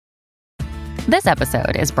This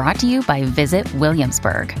episode is brought to you by Visit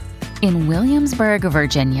Williamsburg. In Williamsburg,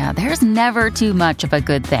 Virginia, there's never too much of a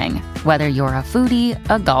good thing. Whether you're a foodie,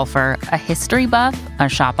 a golfer, a history buff, a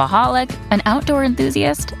shopaholic, an outdoor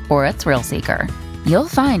enthusiast, or a thrill seeker, you'll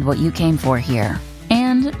find what you came for here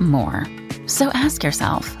and more. So ask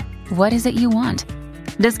yourself, what is it you want?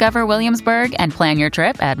 Discover Williamsburg and plan your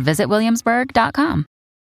trip at visitwilliamsburg.com.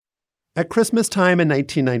 At Christmas time in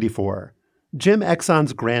 1994, Jim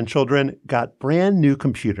Exon's grandchildren got brand new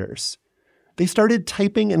computers. They started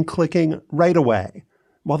typing and clicking right away,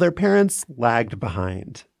 while their parents lagged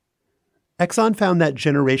behind. Exon found that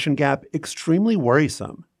generation gap extremely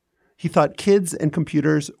worrisome. He thought kids and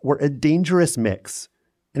computers were a dangerous mix,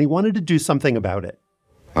 and he wanted to do something about it.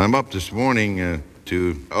 I'm up this morning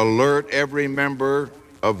to alert every member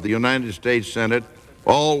of the United States Senate,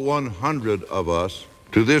 all 100 of us,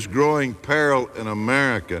 to this growing peril in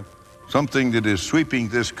America, something that is sweeping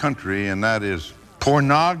this country, and that is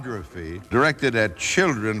pornography directed at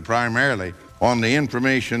children primarily on the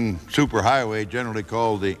information superhighway generally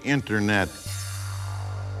called the Internet.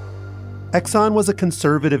 Exon was a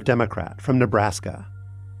conservative Democrat from Nebraska.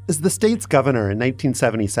 As the state's governor in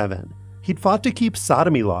 1977, he'd fought to keep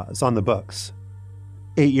sodomy laws on the books.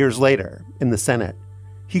 8 years later, in the Senate,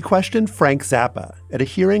 he questioned Frank Zappa at a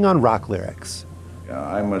hearing on rock lyrics.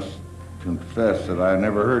 I must confess that I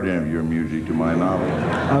never heard any of your music to my knowledge.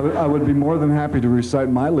 I would be more than happy to recite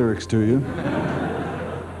my lyrics to you.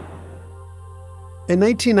 In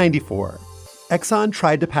 1994, Exon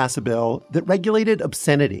tried to pass a bill that regulated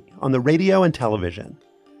obscenity on the radio and television.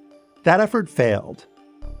 That effort failed.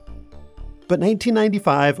 But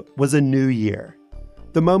 1995 was a new year,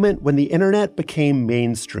 the moment when the internet became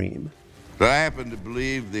mainstream. I happen to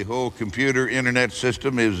believe the whole computer internet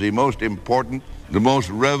system is the most important, the most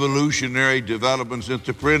revolutionary development since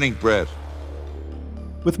the printing press.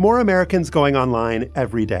 With more Americans going online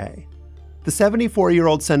every day, the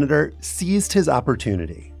 74-year-old senator seized his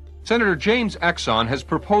opportunity. Senator James Exon has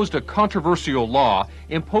proposed a controversial law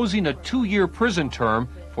imposing a 2-year prison term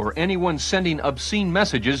for anyone sending obscene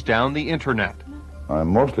messages down the internet. I'm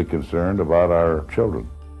mostly concerned about our children.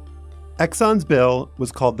 Exon's bill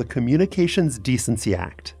was called the Communications Decency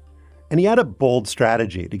Act, and he had a bold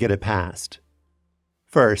strategy to get it passed.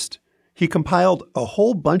 First, he compiled a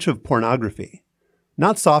whole bunch of pornography,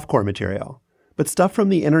 not softcore material, but stuff from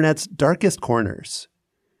the internet's darkest corners.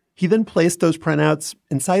 He then placed those printouts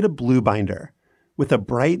inside a blue binder with a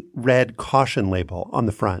bright red caution label on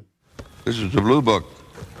the front. This is the Blue Book.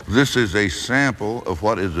 This is a sample of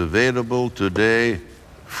what is available today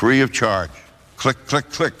free of charge. Click, click,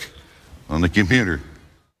 click on the computer.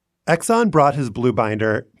 Exon brought his blue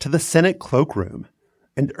binder to the Senate cloakroom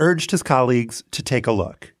and urged his colleagues to take a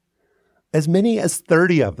look. As many as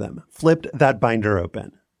 30 of them flipped that binder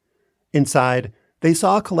open. Inside, they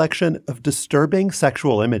saw a collection of disturbing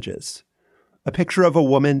sexual images, a picture of a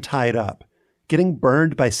woman tied up, getting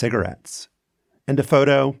burned by cigarettes, and a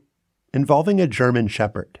photo involving a German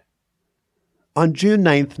shepherd. On June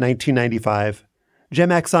 9th, 1995,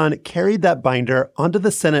 Jim Exon carried that binder onto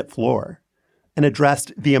the Senate floor and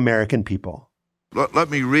addressed the American people. Let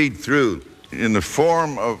me read through in the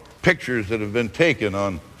form of pictures that have been taken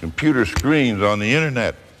on computer screens on the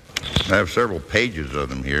internet. I have several pages of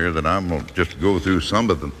them here that I'm going to just go through some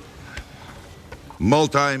of them.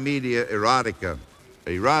 Multimedia erotica,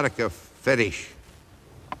 erotica fetish,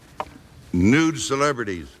 nude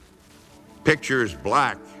celebrities, pictures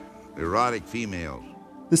black, erotic females.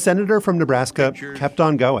 The senator from Nebraska kept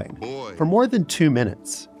on going for more than 2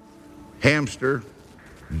 minutes. Hamster,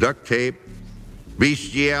 duct tape,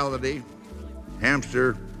 bestiality,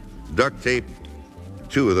 hamster, duct tape,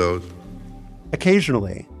 2 of those.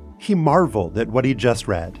 Occasionally, he marveled at what he just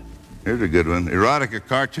read. Here's a good one. Erotica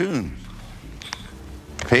cartoons.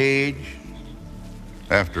 Page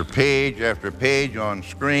after page after page on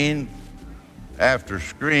screen after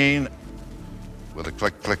screen with a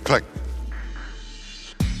click, click, click.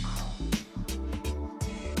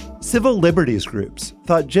 Civil liberties groups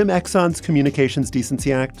thought Jim Exon's Communications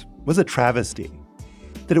Decency Act was a travesty,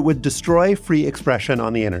 that it would destroy free expression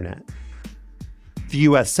on the internet. The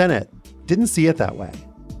U.S. Senate didn't see it that way.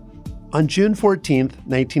 On June 14th,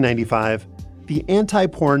 1995, the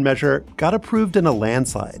anti-porn measure got approved in a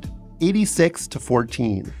landslide,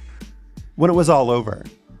 86-14. When it was all over,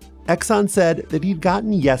 Exon said that he'd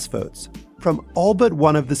gotten yes votes from all but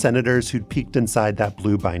one of the senators who'd peeked inside that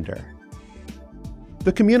blue binder.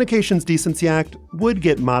 The Communications Decency Act would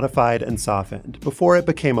get modified and softened before it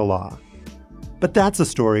became a law. But that's a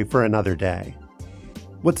story for another day.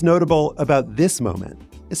 What's notable about this moment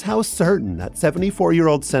is how certain that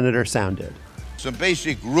 74-year-old senator sounded. some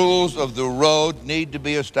basic rules of the road need to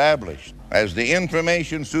be established. As the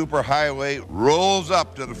information superhighway rolls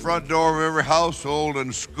up to the front door of every household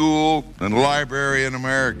and school and library in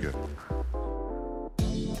America.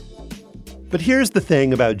 But here's the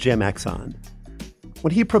thing about Jim Exon.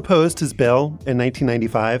 When he proposed his bill in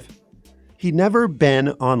 1995, he'd never been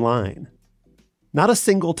online. Not a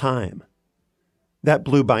single time. That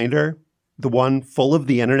blue binder, the one full of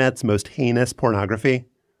the internet's most heinous pornography,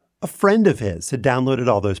 a friend of his had downloaded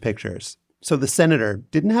all those pictures, so the senator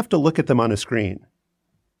didn't have to look at them on a screen.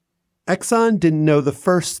 Exon didn't know the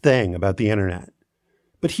first thing about the internet,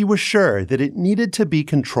 but he was sure that it needed to be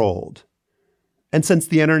controlled. And since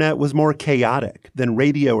the internet was more chaotic than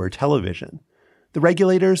radio or television, the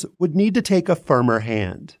regulators would need to take a firmer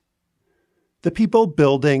hand. The people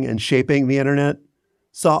building and shaping the internet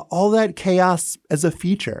saw all that chaos as a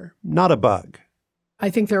feature, not a bug. I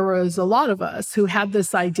think there was a lot of us who had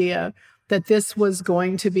this idea that this was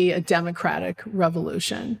going to be a democratic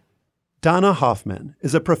revolution. Donna Hoffman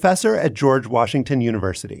is a professor at George Washington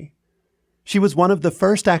University. She was one of the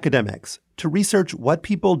first academics to research what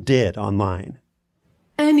people did online.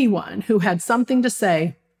 Anyone who had something to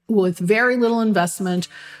say with very little investment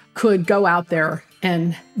could go out there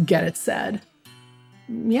and get it said.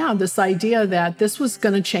 Yeah, this idea that this was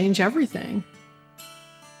going to change everything.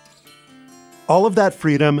 All of that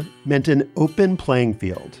freedom meant an open playing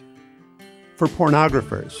field. For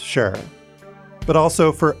pornographers, sure, but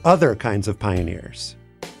also for other kinds of pioneers.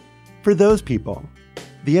 For those people,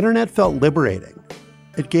 the internet felt liberating.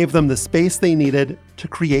 It gave them the space they needed to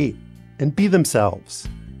create and be themselves.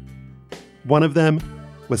 One of them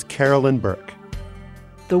was Carolyn Burke.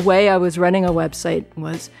 The way I was running a website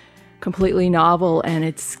was completely novel, and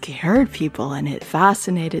it scared people and it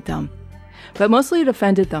fascinated them. But mostly it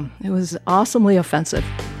offended them. It was awesomely offensive.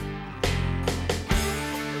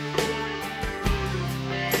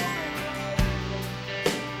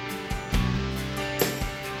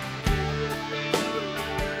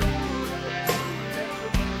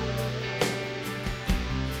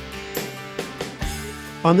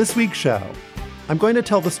 On this week's show, I'm going to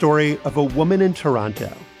tell the story of a woman in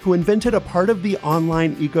Toronto who invented a part of the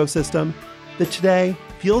online ecosystem that today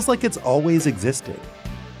feels like it's always existed.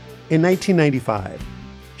 In 1995,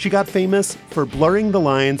 she got famous for blurring the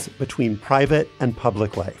lines between private and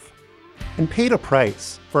public life and paid a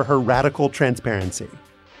price for her radical transparency.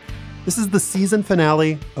 This is the season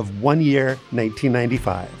finale of One Year,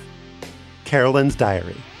 1995. Carolyn's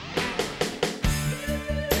Diary.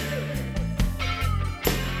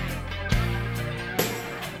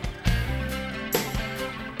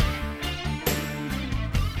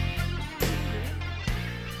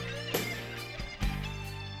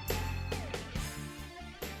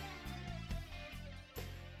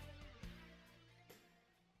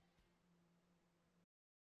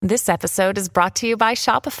 This episode is brought to you by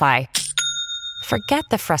Shopify. Forget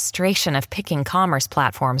the frustration of picking commerce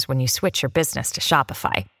platforms when you switch your business to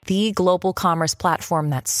Shopify, the global commerce platform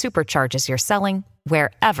that supercharges your selling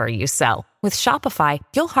wherever you sell. With Shopify,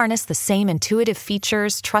 you'll harness the same intuitive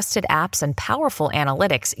features, trusted apps, and powerful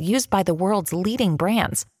analytics used by the world's leading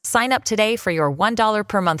brands. Sign up today for your $1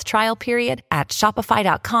 per month trial period at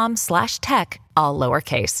shopify.com/tech, all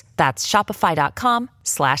lowercase. That's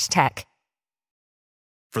shopify.com/tech.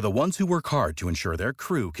 For the ones who work hard to ensure their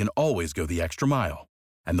crew can always go the extra mile,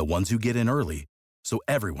 and the ones who get in early so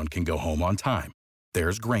everyone can go home on time,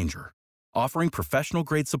 there's Grainger, offering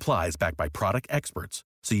professional-grade supplies backed by product experts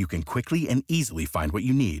so you can quickly and easily find what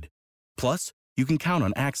you need. Plus, you can count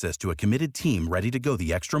on access to a committed team ready to go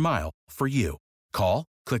the extra mile for you. Call,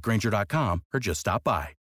 click Grainger.com, or just stop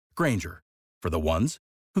by. Grainger, for the ones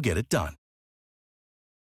who get it done.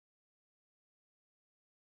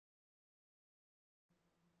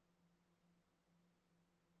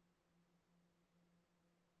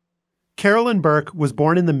 Carolyn Burke was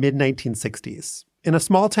born in the mid-1960s in a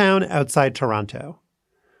small town outside Toronto.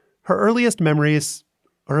 Her earliest memories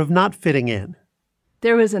are of not fitting in.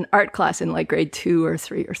 There was an art class in like grade 2 or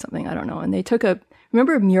 3 or something, I don't know. And they took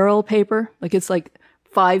remember mural paper? It's like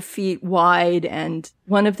 5 feet wide, and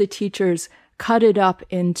one of the teachers cut it up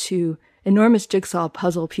into enormous jigsaw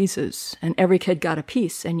puzzle pieces, and every kid got a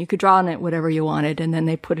piece, and you could draw on it whatever you wanted, and then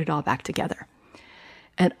they put it all back together.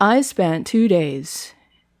 And I spent 2 days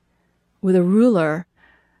with a ruler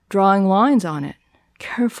drawing lines on it,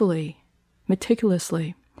 carefully,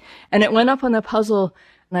 meticulously. And it went up on the puzzle,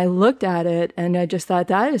 and I looked at it, and I just thought,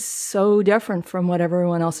 that is so different from what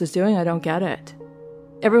everyone else is doing. I don't get it.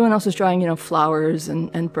 Everyone else is drawing, flowers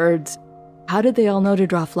and birds. How did they all know to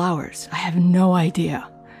draw flowers? I have no idea.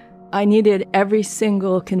 I needed every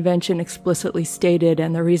single convention explicitly stated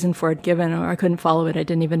and the reason for it given, or I couldn't follow it. I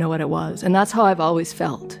didn't even know what it was. And that's how I've always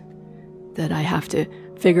felt, that I have to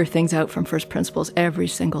figure things out from first principles every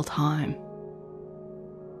single time.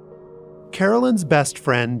 Carolyn's best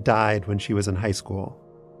friend died when she was in high school.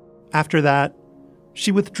 After that,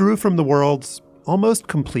 she withdrew from the world almost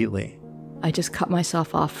completely. I just cut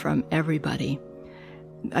myself off from everybody.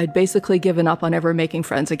 I'd basically given up on ever making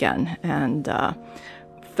friends again and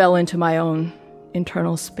fell into my own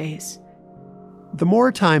internal space. The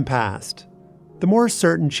more time passed, the more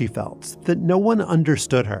certain she felt that no one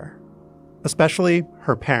understood her, especially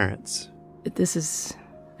her parents. This is,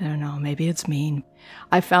 I don't know, maybe it's mean.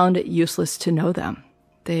 I found it useless to know them.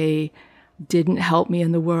 They didn't help me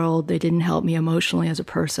in the world. They didn't help me emotionally as a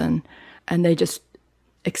person. And they just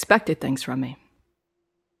expected things from me.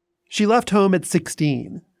 She left home at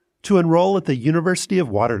 16 to enroll at the University of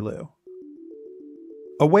Waterloo.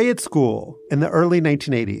 Away at school in the early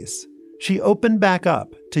 1980s, she opened back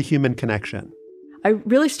up to human connection. I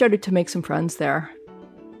really started to make some friends there.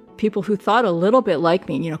 People who thought a little bit like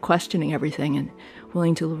me, questioning everything and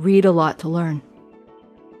willing to read a lot to learn.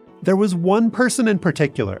 There was one person in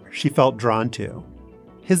particular she felt drawn to.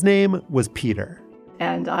 His name was Peter.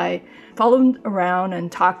 And I followed him around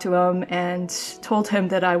and talked to him and told him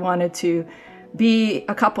that I wanted to be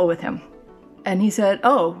a couple with him. And he said,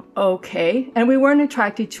 oh, okay. And we weren't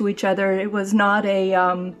attracted to each other. It was not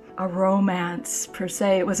a romance per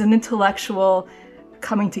se. It was an intellectual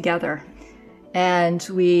coming together. And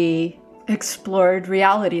we explored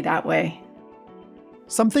reality that way.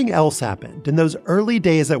 Something else happened in those early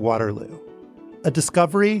days at Waterloo. A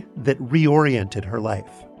discovery that reoriented her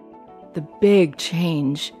life. The big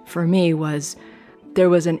change for me was there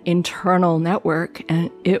was an internal network,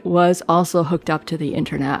 and it was also hooked up to the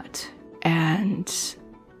internet. And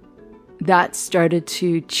that started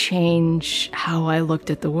to change how I looked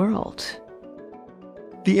at the world.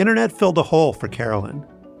 The internet filled a hole for Carolyn.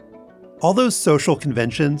 All those social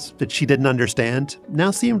conventions that she didn't understand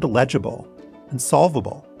now seemed legible and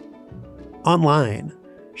solvable. Online,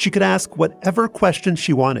 she could ask whatever questions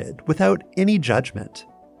she wanted without any judgment.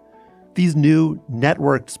 These new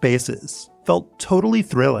networked spaces felt totally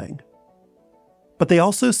thrilling. But they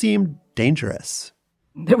also seemed dangerous.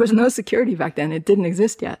 There was no security back then. It didn't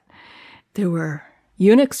exist yet. There were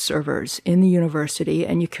Unix servers in the university,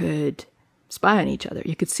 and you could spy on each other.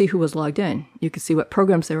 You could see who was logged in. You could see what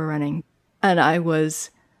programs they were running. And I was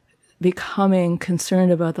becoming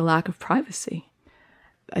concerned about the lack of privacy.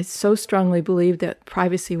 I so strongly believed that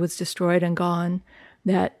privacy was destroyed and gone,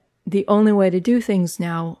 that the only way to do things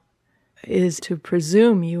now is to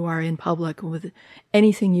presume you are in public with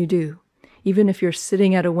anything you do. Even if you're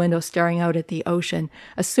sitting at a window staring out at the ocean,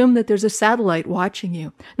 assume that there's a satellite watching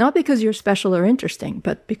you. Not because you're special or interesting,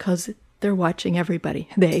 but because they're watching everybody.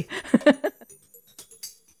 They.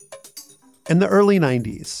 In the early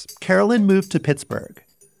 90s, Carolyn moved to Pittsburgh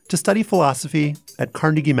to study philosophy at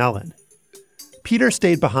Carnegie Mellon. Peter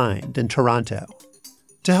stayed behind in Toronto.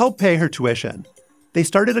 To help pay her tuition, they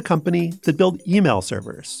started a company that built email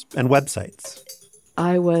servers and websites.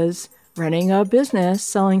 I was running a business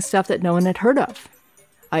selling stuff that no one had heard of.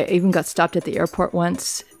 I even got stopped at the airport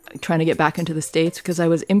once trying to get back into the States because I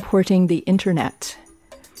was importing the internet.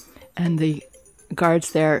 And the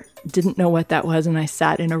guards there didn't know what that was, and I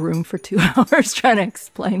sat in a room for 2 hours trying to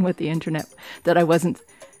explain what the internet, that I wasn't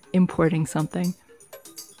importing something.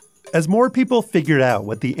 As more people figured out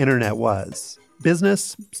what the internet was,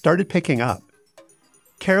 business started picking up.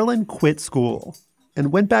 Carolyn quit school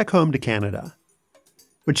and went back home to Canada.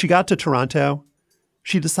 When she got to Toronto,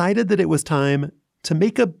 she decided that it was time to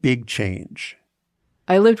make a big change.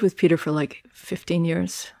 I lived with Peter for like 15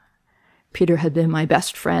 years. Peter had been my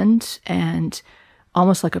best friend and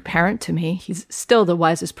almost like a parent to me. He's still the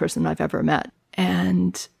wisest person I've ever met.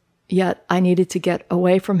 And yet I needed to get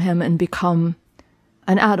away from him and become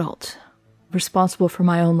an adult, responsible for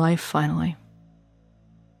my own life finally.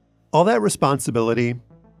 All that responsibility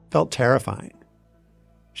felt terrifying.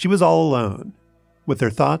 She was all alone, with her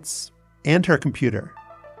thoughts and her computer.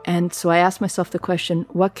 And so I asked myself the question,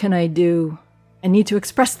 what can I do? I need to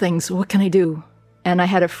express things. What can I do? And I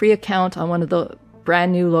had a free account on one of the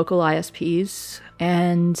brand new local ISPs,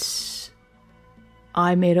 and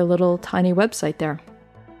I made a little tiny website there.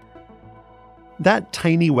 That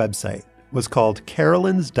tiny website was called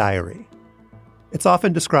Carolyn's Diary. It's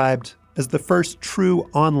often described as the first true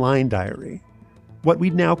online diary, what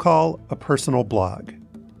we'd now call a personal blog.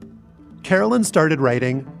 Carolyn started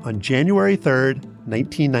writing on January 3rd,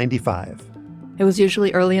 1995. It was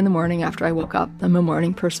usually early in the morning after I woke up. I'm a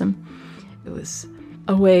morning person. It was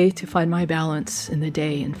a way to find my balance in the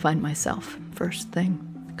day and find myself first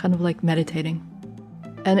thing, kind of like meditating.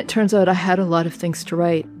 And it turns out I had a lot of things to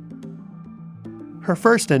write. Her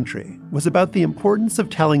first entry was about the importance of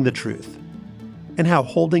telling the truth and how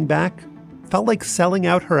holding back felt like selling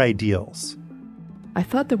out her ideals. I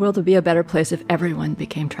thought the world would be a better place if everyone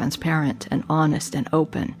became transparent and honest and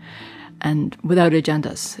open and without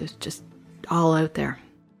agendas. It was just all out there.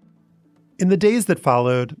 In the days that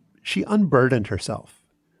followed, she unburdened herself.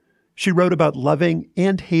 She wrote about loving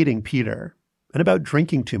and hating Peter and about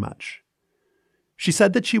drinking too much. She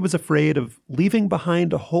said that she was afraid of leaving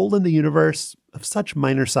behind a hole in the universe of such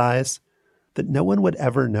minor size that no one would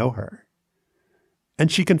ever know her.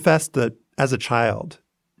 And she confessed that, as a child,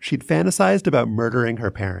 she'd fantasized about murdering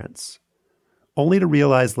her parents, only to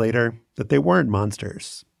realize later that they weren't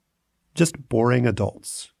monsters, just boring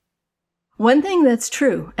adults. One thing that's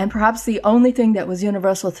true, and perhaps the only thing that was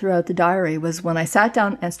universal throughout the diary, was when I sat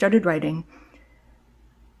down and started writing,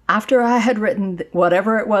 after I had written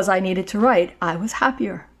whatever it was I needed to write, I was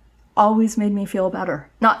happier. Always made me feel better.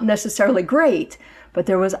 Not necessarily great, but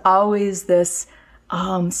there was always this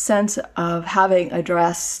sense of having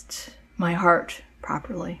addressed my heart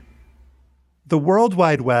properly. The World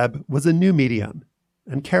Wide Web was a new medium,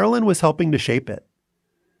 and Carolyn was helping to shape it.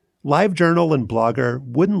 LiveJournal and Blogger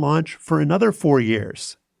wouldn't launch for another 4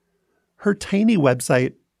 years. Her tiny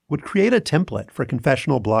website would create a template for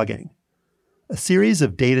confessional blogging, a series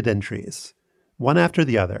of dated entries, one after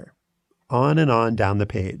the other, on and on down the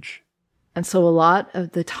page. And so a lot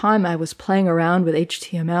of the time I was playing around with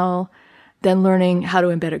HTML, then learning how to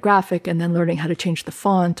embed a graphic, and then learning how to change the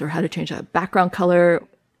font or how to change a background color.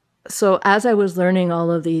 So as I was learning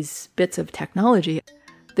all of these bits of technology,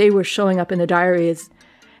 they were showing up in the diary as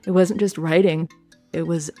it wasn't just writing, it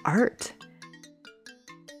was art.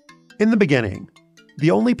 In the beginning, the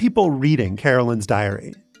only people reading Carolyn's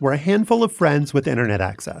diary were a handful of friends with internet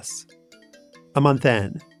access. A month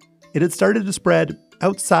in, it had started to spread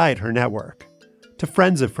outside her network, to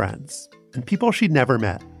friends of friends and people she'd never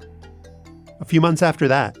met. A few months after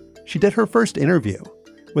that, she did her first interview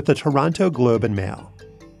with the Toronto Globe and Mail.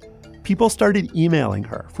 People started emailing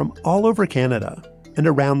her from all over Canada and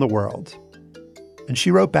around the world. And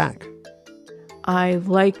she wrote back. I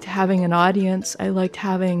liked having an audience. I liked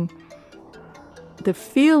having the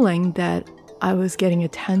feeling that I was getting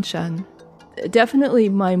attention. Definitely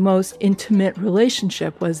my most intimate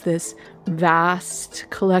relationship was this vast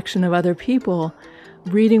collection of other people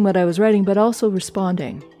reading what I was writing, but also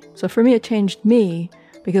responding. So for me, it changed me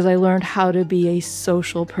because I learned how to be a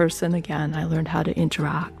social person again. I learned how to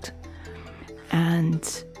interact. And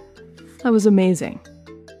that was amazing.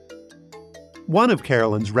 One of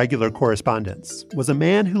Carolyn's regular correspondents was a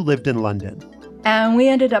man who lived in London. And we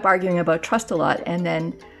ended up arguing about trust a lot. And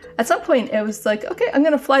then at some point it was like, okay, I'm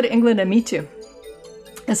going to fly to England and meet you.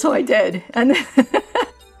 And so I did. And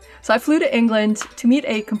so I flew to England to meet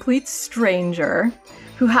a complete stranger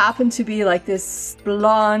who happened to be like this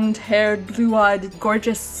blonde-haired, blue-eyed,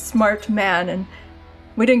 gorgeous, smart man. And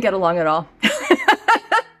we didn't get along at all.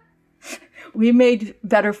 We made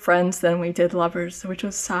better friends than we did lovers, which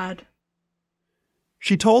was sad.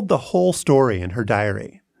 She told the whole story in her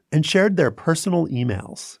diary and shared their personal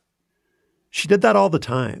emails. She did that all the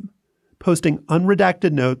time, posting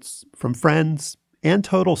unredacted notes from friends and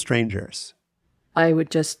total strangers. I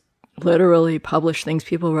would just literally publish things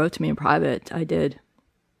people wrote to me in private. I did,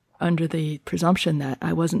 under the presumption that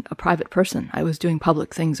I wasn't a private person. I was doing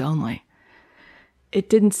public things only. It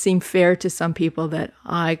didn't seem fair to some people that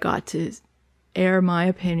I got to air my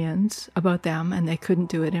opinions about them and they couldn't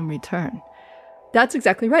do it in return. That's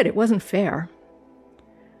exactly right. It wasn't fair.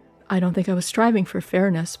 I don't think I was striving for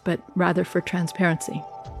fairness, but rather for transparency.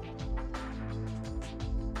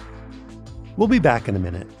 We'll be back in a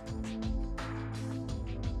minute.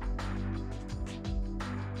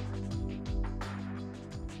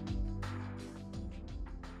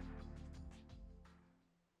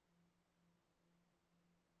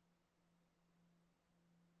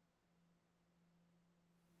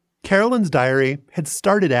 Carolyn's diary had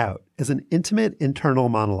started out as an intimate internal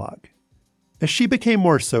monologue. As she became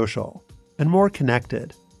more social and more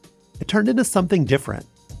connected, it turned into something different.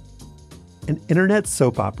 An internet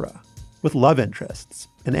soap opera with love interests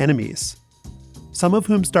and enemies, some of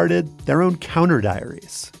whom started their own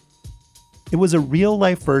counter-diaries. It was a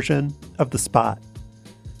real-life version of The Spot,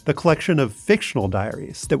 the collection of fictional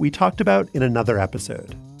diaries that we talked about in another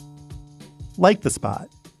episode. Like The Spot,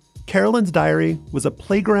 Carolyn's diary was a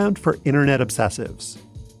playground for internet obsessives,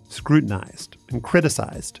 scrutinized and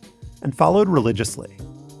criticized, and followed religiously.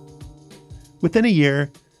 Within a year,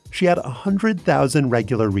 she had 100,000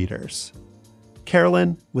 regular readers.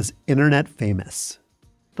 Carolyn was internet famous.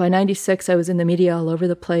 By 96, I was in the media all over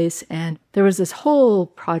the place, and there was this whole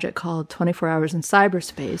project called 24 Hours in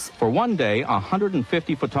Cyberspace. For one day,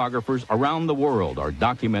 150 photographers around the world are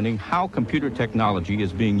documenting how computer technology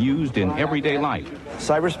is being used in everyday life.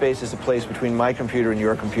 Cyberspace is a place between my computer and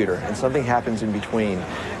your computer, and something happens in between.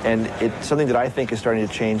 And it's something that I think is starting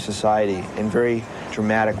to change society in very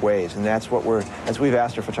dramatic ways, and that's what we've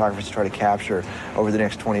asked our photographers to try to capture over the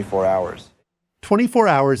next 24 hours. 24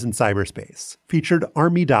 Hours in Cyberspace featured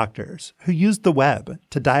Army doctors who used the web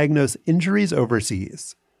to diagnose injuries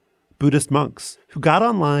overseas, Buddhist monks who got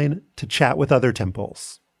online to chat with other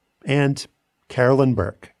temples, and Carolyn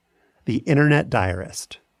Burke, the internet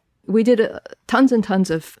diarist. We did tons and tons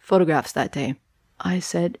of photographs that day. I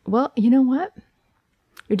said, well, you know what?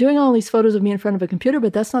 You're doing all these photos of me in front of a computer,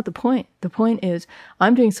 but that's not the point. The point is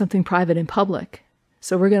I'm doing something private in public.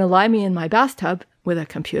 So we're going to lie me in my bathtub with a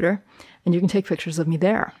computer, and you can take pictures of me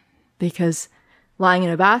there, because lying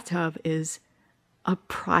in a bathtub is a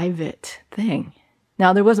private thing.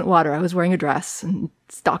 Now, there wasn't water. I was wearing a dress and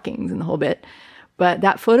stockings and the whole bit, but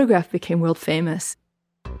that photograph became world famous.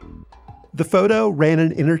 The photo ran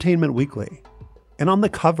in Entertainment Weekly and on the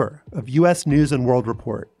cover of U.S. News and World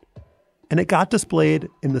Report, and it got displayed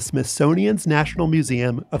in the Smithsonian's National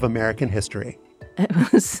Museum of American History.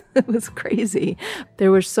 It was crazy.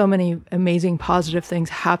 There were so many amazing positive things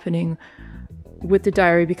happening with the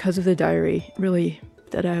diary because of the diary, really,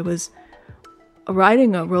 that I was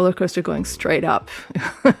riding a roller coaster going straight up,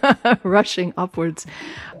 rushing upwards.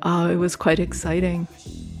 It was quite exciting.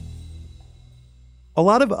 A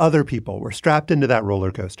lot of other people were strapped into that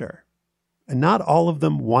roller coaster, and not all of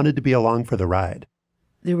them wanted to be along for the ride.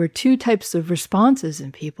 There were two types of responses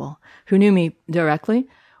in people who knew me directly.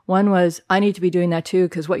 One was, I need to be doing that too,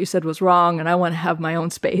 because what you said was wrong, and I want to have my own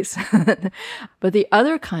space. But the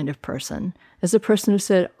other kind of person is the person who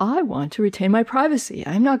said, I want to retain my privacy.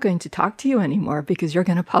 I'm not going to talk to you anymore because you're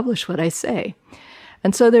going to publish what I say.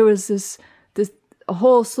 And so there was a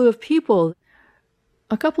whole slew of people,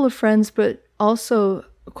 a couple of friends, but also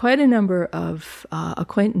quite a number of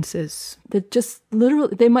acquaintances that just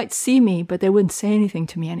literally, they might see me, but they wouldn't say anything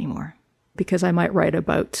to me anymore because I might write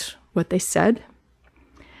about what they said,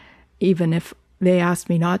 even if they asked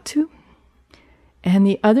me not to. And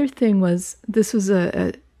the other thing was, this was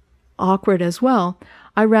awkward as well.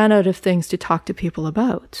 I ran out of things to talk to people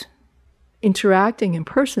about. Interacting in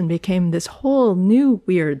person became this whole new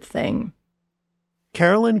weird thing.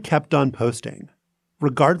 Carolyn kept on posting,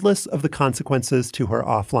 regardless of the consequences to her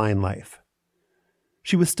offline life.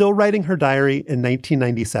 She was still writing her diary in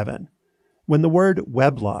 1997, when the word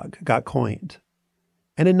weblog got coined.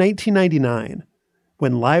 And in 1999,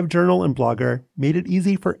 when LiveJournal and Blogger made it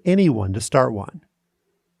easy for anyone to start one.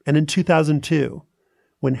 And in 2002,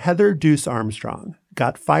 when Heather Deuce Armstrong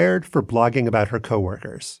got fired for blogging about her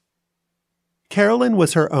coworkers. Carolyn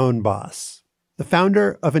was her own boss, the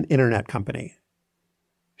founder of an internet company.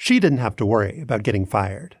 She didn't have to worry about getting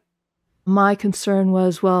fired. My concern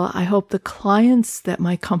was, well, I hope the clients that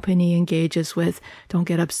my company engages with don't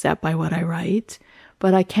get upset by what I write,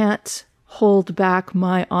 but I can't hold back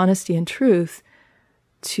my honesty and truth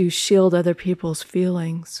to shield other people's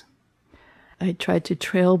feelings. I tried to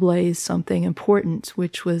trailblaze something important,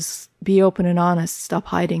 which was be open and honest, stop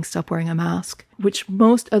hiding, stop wearing a mask, which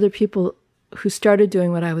most other people who started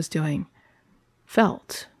doing what I was doing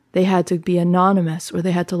felt. They had to be anonymous, or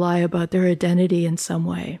they had to lie about their identity in some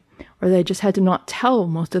way, or they just had to not tell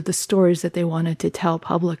most of the stories that they wanted to tell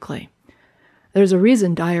publicly. There's a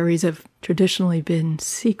reason diaries have traditionally been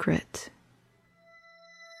secret.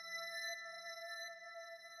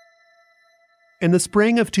 In the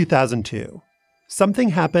spring of 2002, something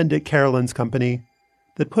happened at Carolyn's company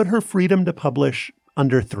that put her freedom to publish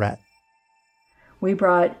under threat. We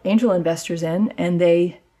brought angel investors in, and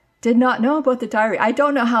they did not know about the diary. I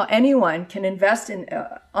don't know how anyone can invest in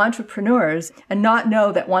entrepreneurs and not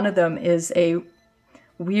know that one of them is a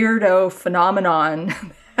weirdo phenomenon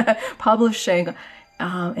publishing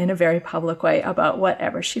in a very public way about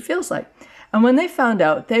whatever she feels like. And when they found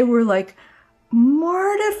out, they were like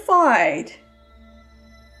mortified.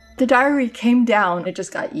 The diary came down. It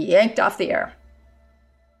just got yanked off the air.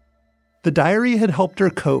 The diary had helped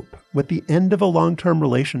her cope with the end of a long-term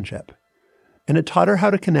relationship, and it taught her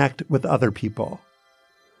how to connect with other people.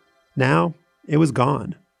 Now, it was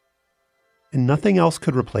gone, and nothing else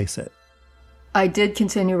could replace it. I did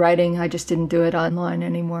continue writing. I just didn't do it online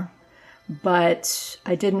anymore. But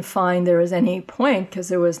I didn't find there was any point because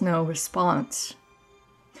there was no response.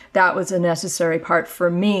 That was a necessary part for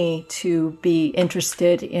me to be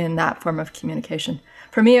interested in that form of communication.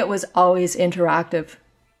 For me, it was always interactive.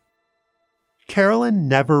 Carolyn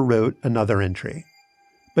never wrote another entry,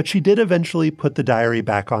 but she did eventually put the diary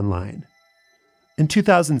back online. In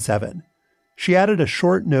 2007, she added a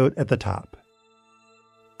short note at the top.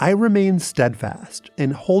 I remain steadfast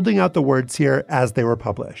in holding out the words here as they were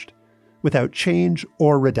published, without change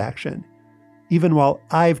or redaction, even while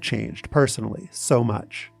I've changed personally so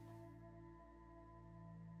much.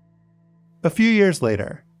 A few years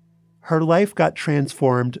later, her life got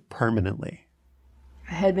transformed permanently.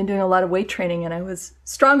 I had been doing a lot of weight training and I was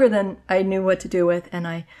stronger than I knew what to do with, and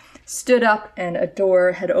I stood up and a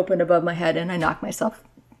door had opened above my head and I knocked myself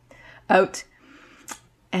out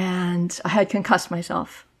and I had concussed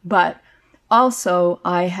myself. But also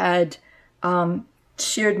I had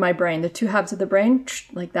sheared my brain, the two halves of the brain,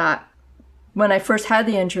 like that. When I first had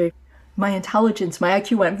the injury, my intelligence, my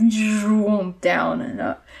IQ went down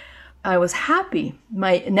and I was happy.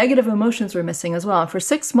 My negative emotions were missing as well. And for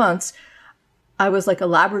 6 months, I was like a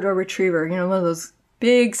Labrador retriever, one of those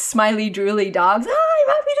big, smiley, drooly dogs. I'm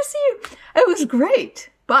happy to see you. It was great.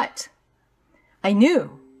 But I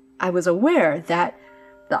was aware that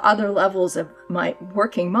the other levels of my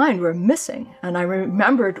working mind were missing. And I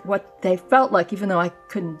remembered what they felt like, even though I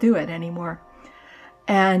couldn't do it anymore.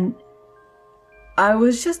 And that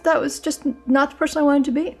was just not the person I wanted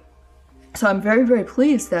to be. So I'm very, very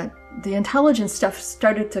pleased that the intelligence stuff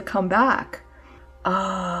started to come back.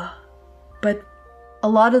 But a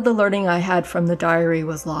lot of the learning I had from the diary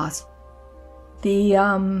was lost.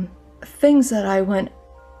 The things that I went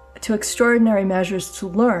to extraordinary measures to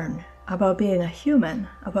learn about being a human,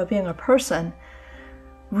 about being a person,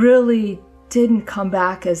 really didn't come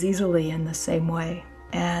back as easily in the same way.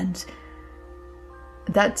 And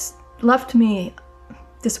that's left me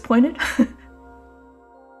disappointed.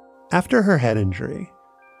 After her head injury,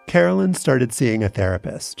 Carolyn started seeing a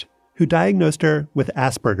therapist who diagnosed her with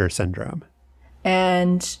Asperger's syndrome.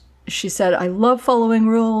 And she said, I love following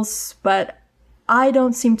rules, but I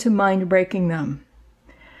don't seem to mind breaking them.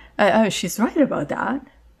 She's right about that.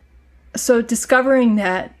 So discovering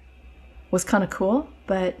that was kind of cool,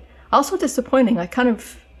 but also disappointing. I kind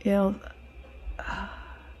of,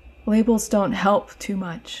 labels don't help too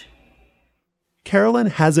much. Carolyn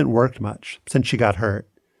hasn't worked much since she got hurt,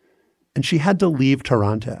 and she had to leave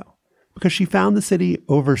Toronto because she found the city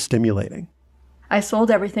overstimulating. I sold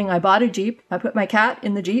everything. I bought a Jeep. I put my cat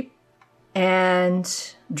in the Jeep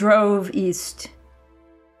and drove east.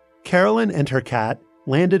 Carolyn and her cat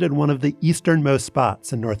landed in one of the easternmost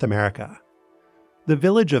spots in North America, the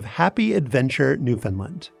village of Happy Adventure,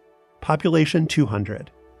 Newfoundland, population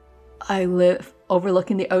 200. I live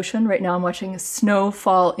overlooking the ocean. Right now I'm watching snow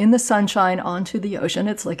fall in the sunshine onto the ocean.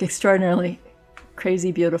 It's like extraordinarily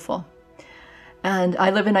crazy beautiful. And I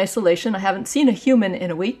live in isolation. I haven't seen a human in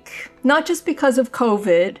a week, not just because of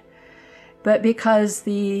COVID, but because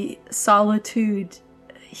the solitude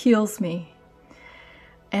heals me.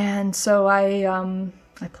 And so I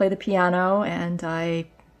play the piano and I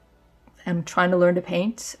am trying to learn to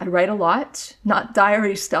paint. I write a lot, not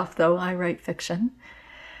diary stuff though. I write fiction.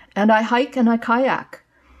 And I hike and I kayak.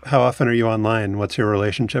 How often are you online? What's your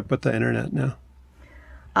relationship with the internet now?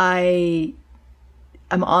 I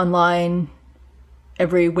am online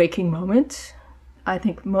every waking moment. I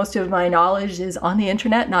think most of my knowledge is on the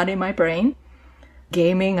internet, not in my brain.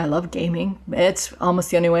 Gaming, I love gaming. It's almost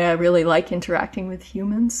the only way I really like interacting with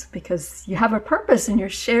humans because you have a purpose and you're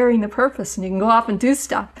sharing the purpose and you can go off and do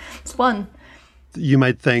stuff. It's fun. You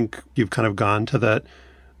might think you've kind of gone to the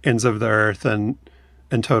ends of the earth and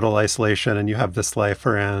in total isolation and you have this life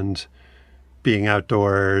around being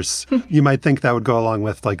outdoors. You might think that would go along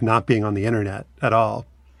with like not being on the internet at all.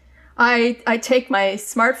 I take my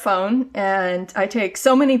smartphone and I take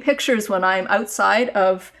so many pictures when I'm outside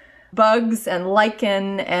of bugs and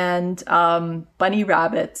lichen and bunny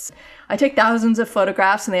rabbits. I take thousands of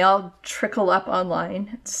photographs and they all trickle up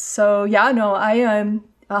online. So I am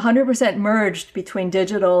 100% merged between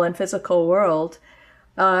digital and physical world.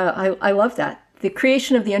 I love that. The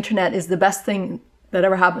creation of the internet is the best thing that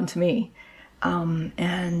ever happened to me.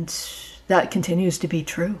 And that continues to be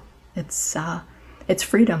true. It's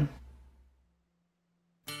freedom.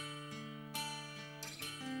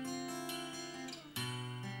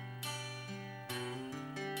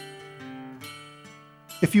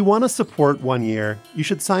 If you want to support 1 Year, you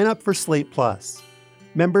should sign up for Slate Plus.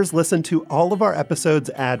 Members listen to all of our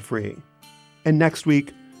episodes ad-free. And next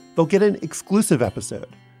week, they'll get an exclusive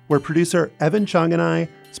episode where producer Evan Chung and I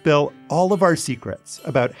spill all of our secrets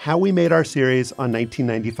about how we made our series on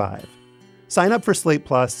 1995. Sign up for Slate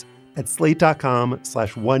Plus at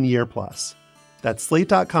slate.com/oneyearplus. That's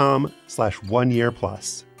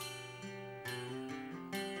slate.com/oneyearplus.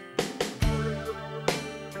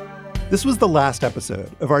 This was the last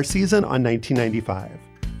episode of our season on 1995.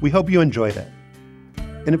 We hope you enjoyed it.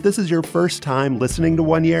 And if this is your first time listening to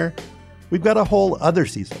 1 Year, we've got a whole other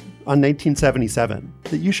season on 1977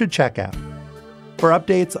 that you should check out. For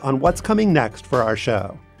updates on what's coming next for our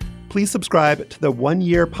show, please subscribe to the 1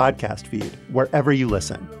 Year podcast feed wherever you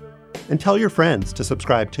listen. And tell your friends to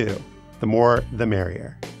subscribe too. The more, the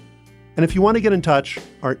merrier. And if you want to get in touch,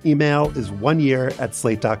 our email is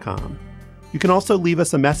oneyear@slate.com. You can also leave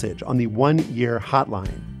us a message on the 1 Year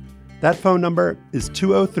hotline. That phone number is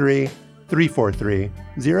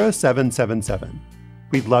 203-343-0777.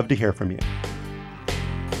 We'd love to hear from you.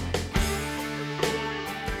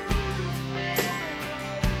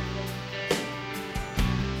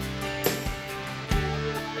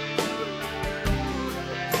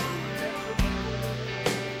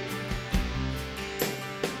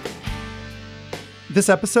 This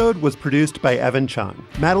episode was produced by Evan Chung,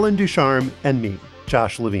 Madeline Ducharme, and me,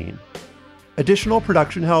 Josh Levine. Additional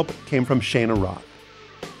production help came from Shana Roth.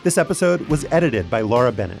 This episode was edited by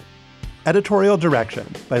Laura Bennett. Editorial direction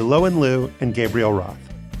by Lowen Liu and Gabriel Roth.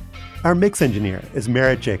 Our mix engineer is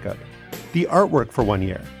Merritt Jacob. The artwork for 1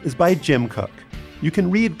 Year is by Jim Cook. You can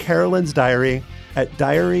read Carolyn's diary at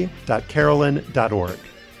diary.carolyn.org.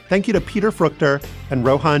 Thank you to Peter Fruchter and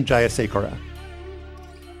Rohan Jayasekara.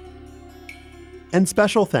 And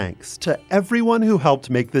special thanks to everyone who helped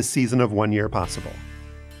make this season of 1 Year possible.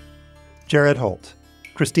 Jared Holt,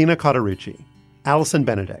 Christina Cauterucci, Allison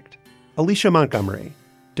Benedict, Alicia Montgomery,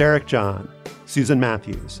 Derek John, Susan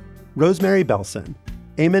Matthews, Rosemary Belson,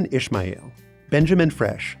 Ayman Ishmael, Benjamin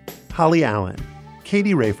Frisch, Holly Allen,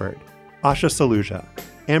 Katie Rayford, Asha Saluja,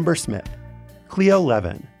 Amber Smith, Cleo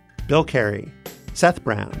Levin, Bill Carey, Seth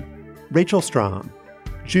Brown, Rachel Strom,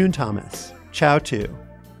 June Thomas, Chow Tu,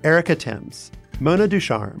 Erica Timms, Mona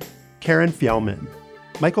Ducharme, Karen Fjellman,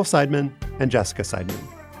 Michael Seidman, and Jessica Seidman.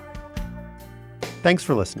 Thanks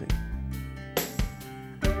for listening.